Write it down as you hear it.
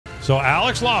So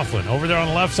Alex Laughlin over there on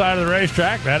the left side of the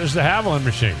racetrack. That is the Haviland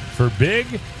machine for Big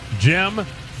Jim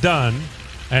Dunn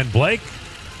and Blake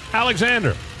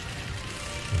Alexander.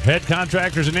 Head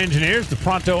contractors and engineers, the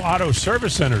Pronto Auto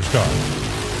Service Center's car.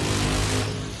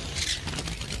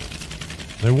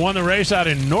 They won the race out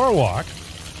in Norwalk,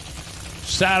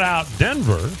 sat out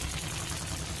Denver,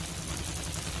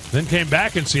 then came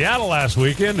back in Seattle last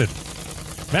weekend. And,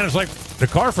 man, it's like the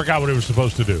car forgot what it was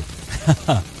supposed to do.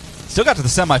 Still got to the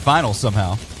semifinals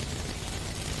somehow.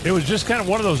 It was just kind of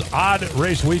one of those odd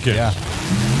race weekends. Yeah.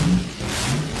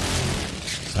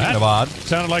 Kind of odd.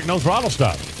 Sounded like no throttle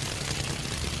stop.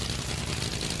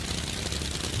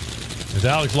 As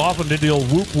Alex Laughlin did the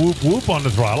old whoop, whoop, whoop on the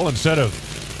throttle instead of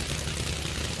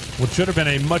what should have been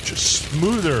a much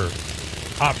smoother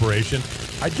operation.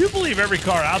 I do believe every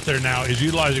car out there now is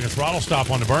utilizing a throttle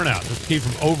stop on the burnout just to keep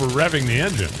from over-revving the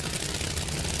engine.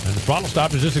 And the throttle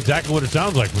stop is just exactly what it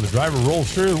sounds like. When the driver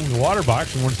rolls through the water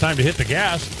box and when it's time to hit the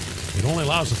gas, it only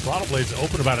allows the throttle blades to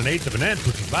open about 1/8 of an inch,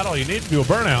 which is about all you need to do a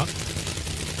burnout.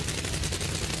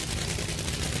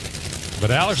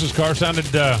 But Alex's car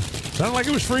sounded like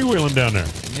it was freewheeling down there.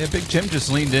 Yeah, Big Jim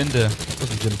just leaned into, it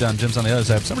wasn't Jim Dunn, Jim's on the other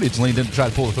side. Somebody just leaned in to try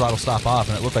to pull the throttle stop off,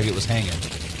 and it looked like it was hanging.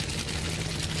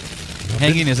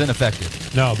 Hanging is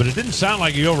ineffective. No, but it didn't sound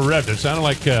like he over-revved. It sounded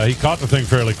like he caught the thing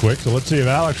fairly quick. So let's see if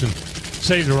Alex can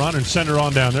save the run and send her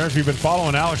on down there. If you've been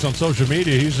following Alex on social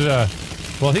media, he's, he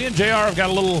and JR have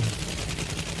got a little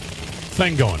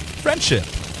thing going. Friendship.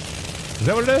 Is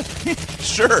that what it is?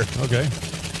 Sure. Okay.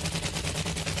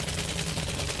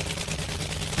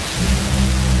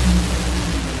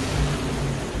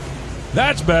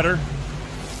 That's better.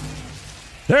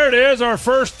 There it is, our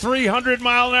first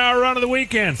 300-mile-an-hour run of the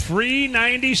weekend.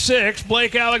 396,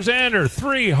 Blake Alexander,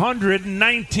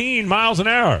 319 miles an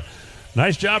hour.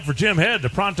 Nice job for Jim Head, the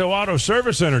Pronto Auto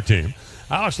Service Center team.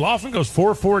 Alex Laughlin goes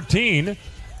 414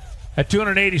 at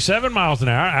 287 miles an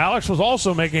hour. Alex was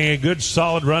also making a good,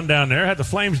 solid run down there. Had the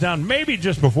flames down maybe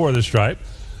just before the stripe.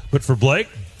 But for Blake,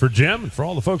 for Jim, and for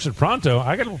all the folks at Pronto,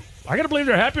 I got to believe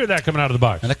they're happy with that coming out of the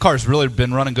box. And that car's really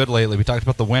been running good lately. We talked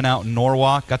about the win out in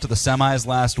Norwalk. Got to the semis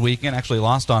last weekend. Actually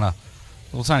lost on a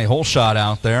little tiny hole shot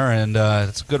out there. And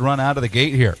it's a good run out of the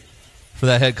gate here for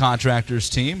that head contractors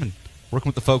team. And working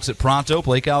with the folks at Pronto,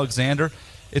 Blake Alexander.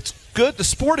 It's good. The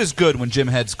sport is good when Jim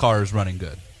Head's car is running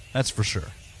good. That's for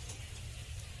sure.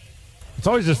 It's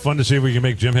always just fun to see if we can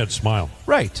make Jim Head smile.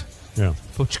 Right. Yeah.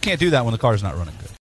 But you can't do that when the car's not running good.